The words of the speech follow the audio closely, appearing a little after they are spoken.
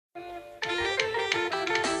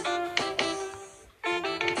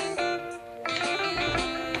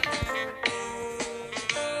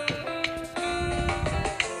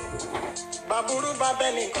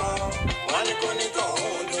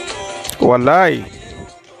wàláì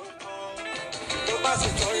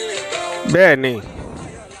bẹ́ẹ̀ ni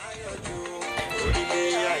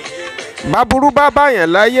báburú bá báyàn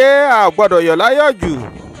láyé a gbọ́dọ̀ yọ̀ láyọ̀ jù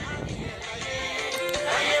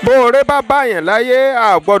bóore bá báyàn láyé a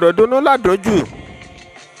gbọ́dọ̀ dunnú ládùnjù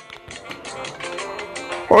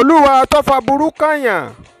olúwa tó fa burú kàyàn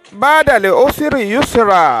bá dàlẹ̀ ó sì rí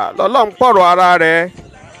yusra lọ́lọ́ ń pọ̀rọ̀ ara rẹ̀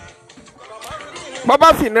bọ́ bá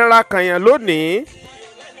fi nira kàyàn lónìí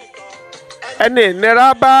ẹni ìnira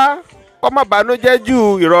bá kọ́mọ bànújẹ́ ju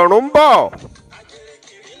ìrọ̀rùn ń bọ̀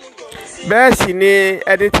bẹ́ẹ̀ sì ni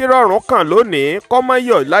ẹni tí rọ̀rùn kàn lónìí kọ́mọ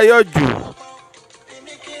yọ̀ láyọ̀ jù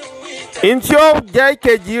ntí ó jẹ́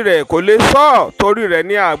ìkejì rẹ̀ kò lè sọ torí rẹ̀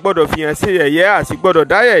ní a gbọ́dọ̀ fìyàn sí yẹ̀yẹ́ àti gbọ́dọ̀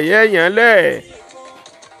dá yẹ̀yẹ́ yẹn lẹ̀.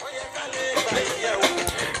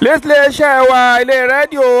 iléeṣẹ́ wa ilé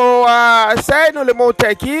rédíò wa Zainul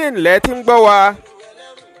Mutekin lẹ́tí ń gbọ́ wa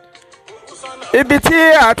ibi tí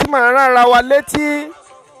a ti máa rán ara wa létí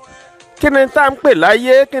kí ni tá ń pè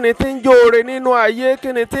láyé kí ni tí ń jóore nínú ayé kí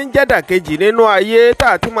ni tí ń jẹ́dàkejì nínú ayé tá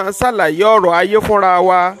a ti máa ń ṣàlàyé ọ̀rọ̀ ayé fúnra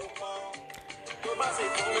wa.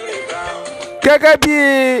 gẹ́gẹ́ bí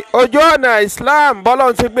ojú ọ̀nà Islam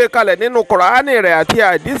bọ́lọ́n ti gbé kalẹ̀ nínú Kùránì rẹ̀ àti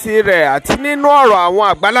àdìsí rẹ̀ àti nínú ọ̀rọ̀ àwọn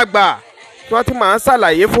àgbàlagbà tí wọ́n ti máa ń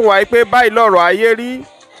ṣàlàyé fún wa pé báyìí lọ̀rọ̀ ayé rí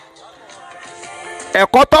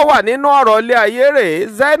ẹ̀kọ́ tó wà nínú ọ̀rọ̀ ilé ayé rẹ̀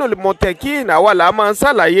Zainul Mutekin àwa là máa ń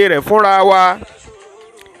ṣàlàyé rẹ̀ fúnra wa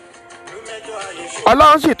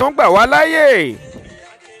Ọlọ́run sì tún gbà wá láyè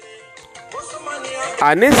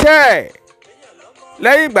àníṣe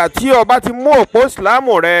lẹ́yìn ìgbà tí o bá ti mú òpó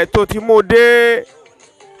ìsìláàmù rẹ tó ti mú dé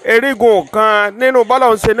erigun kan nínú bọ́lá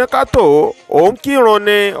ń ṣe ní kátó òun kírun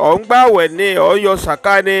ni òun gbàwẹ̀ ni òun yọ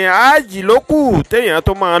sàká ni áàjì ló kù téèyàn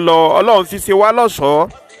tó máa lọ Ọlọ́run fi ṣe wá lọ́ṣọ̀ọ́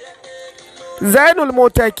Zainul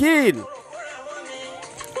Mutekin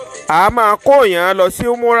a máa kó èèyàn lọ sí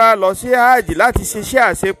umura lọ sí hajj láti ṣiṣẹ́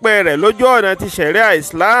àṣepẹ́ rẹ̀ lójú ọ̀nà ti ṣẹ̀ríà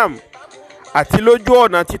Islam àti lójú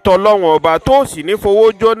ọ̀nà ti tọ́lọ́wọ̀n ọba tó sì ní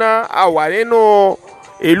fowó jóná a wà nínú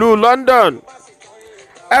ìlú London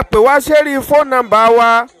ẹ pè wá sérí fóònù nọ́mbà wa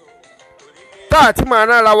tá a ti máa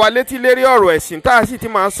rán ara wa létí lérí ọ̀rọ̀ ẹ̀sìn tá a sì ti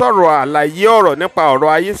máa sọ̀rọ̀ àlàyé ọ̀rọ̀ nípa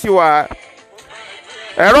ọ̀rọ̀ ayé sí wa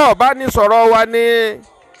ẹ̀rọ ìbánisọ̀rọ̀ wa ní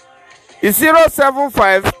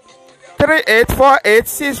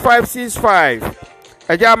 07538486565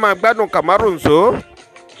 ẹ jẹ́ a máa gbádùn Kamaru nso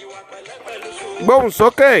gbóhùn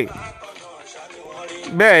sókè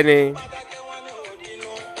bẹ́ẹ̀ ni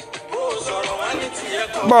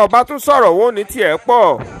bọ́ ọ bá tún sọ̀rọ̀ wọn ò ní tiẹ̀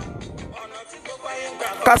pọ̀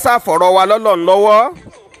kásá fọ̀rọ̀ wa lọ́lọ́run lọ́wọ́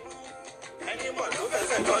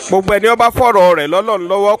gbogbo ẹni ó bá fọ̀rọ̀ rẹ̀ lọ́lọ́run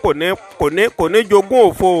lọ́wọ́ kò ní jogún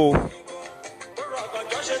òfo o.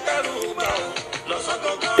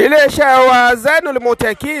 iléeṣẹ́ wa Zainul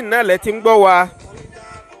Mutekin náà lẹ ti ń gbọ́ wa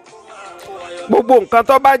gbogbo nǹkan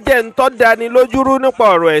tó bá jẹ́ ntọ́ dání lójúrú nípa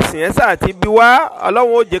ọ̀rọ̀ ẹ̀sìn ẹ̀sà àti bí wá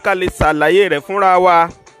Ọlọ́run ó jẹ́ ká lè ṣàlàyé rẹ̀ fúnra wa.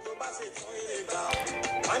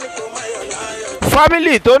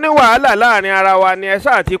 fámìlì tó ní wàhálà láàrin ara wa ni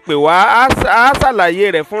ẹ̀sà àti pè wá á ṣàlàyé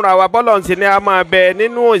rẹ̀ fúnra wa bọ́lọ̀ ń ṣe ni a máa bẹ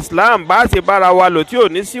nínú Islam bá ṣe bára wa lò tí ò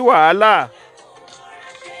ní sí wàhálà.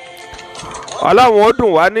 Ọlọ́run ó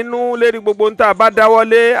dùn wá nínú lérí gbogbo ń tá a bá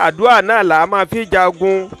dáwọ́lé àdúrà náà là á máa fi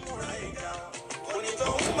jagun.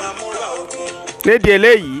 nídìí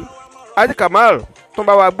eléyìí Haji Kamal tún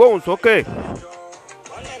bá wa gbóhùn sókè.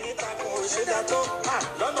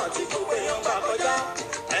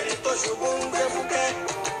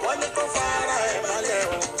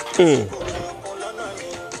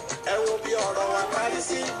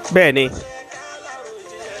 bẹ́ẹ̀ ni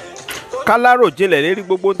kálárò jinlẹ̀ lérí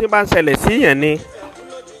gbogbo tí bá ń ṣẹlẹ̀ sí yẹn ni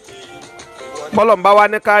bọ́lọ̀ ń bá wa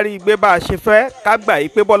ní ká rí gbé bá a ṣe fẹ́ ká gbà yí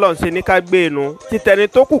pé bọ́lọ̀ ń ṣe ní ká gbé e nu títẹni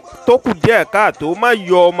tó kù díẹ̀ káàtó má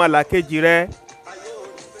yọ ọmọ làkejì rẹ.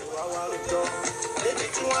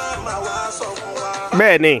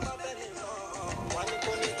 bẹ́ẹ̀ ni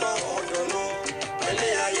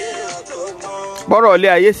bọ́rọ̀ ilé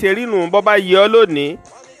ayé ṣe rí nù bọ́ bá yẹ ọ́ lónìí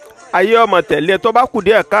ayé ọmọ tẹ̀lé tó bá kù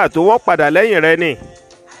díẹ̀ káàtó wọ́n padà lẹ́yìn rẹ ni.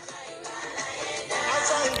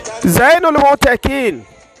 Zainul Mutekin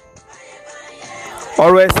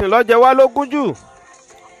ọ̀rọ̀ ẹ̀sìn ló jẹ wá lógún jù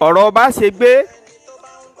ọ̀rọ̀ ọba ṣe gbé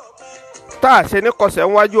tá a ṣe ní kọsẹ̀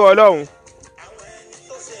níwájú Ọlọ́run.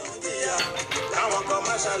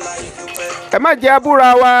 ẹ má jẹ́ abúra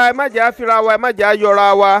wa ẹ má jẹ́ àfira wa ẹ má jẹ́ ayọ̀ra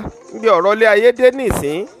wa níbi ọ̀rọ̀ ilé ayé dé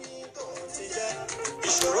nìsín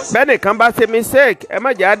bẹ́ẹ̀ nìkan bá ṣe mistake ẹ má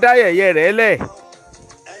jẹ́ àdáyẹ̀yẹ rẹ̀ lẹ̀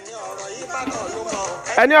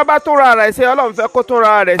ẹni ọba tún ra rẹ̀ ṣe Ọlọ́run fẹ́ kó tún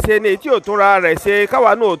ra rẹ̀ ṣe ni tí ò tún ra rẹ̀ ṣe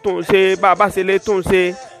káwa náà ò tún ṣe bá a bá ṣe lè tún ṣe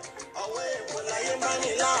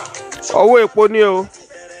owó epo ni o.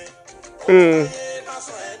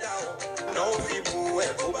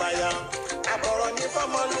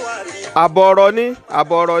 àbọ̀rọ̀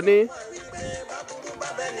ni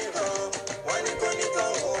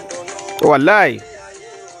wàláì.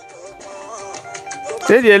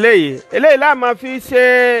 nídìí eléyìí láà máa fi ṣe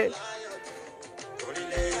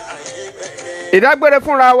ìdágbére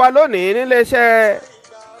fúnra wa lónìí níléeṣẹ́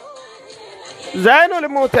Zainul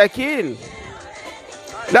Mutekin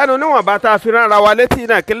lẹ́nu níwọ̀n bá tá a fi ránra wa létí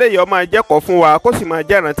náà kí léyìí ó máa jẹ́kọ̀ọ́ fún wa kó sì máa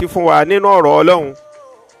jẹ́ ìrántí fún wa nínú ọ̀rọ̀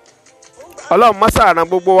Ọlọ́run má ṣàràn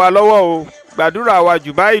gbogbo wa lọ́wọ́ o gbàdúrà wa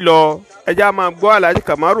jù báyìí lọ ẹjẹ́ a máa gbọ́ Alhaji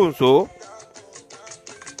Kamaru nso.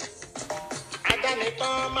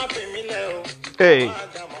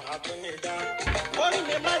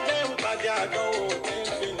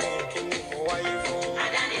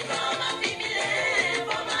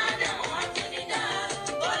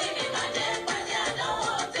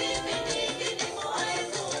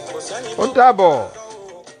 ó dàbọ̀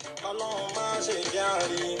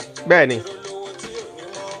bẹ́ẹ̀ ni.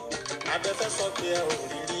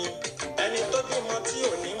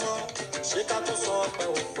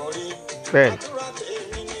 bẹ́ẹ̀ ni.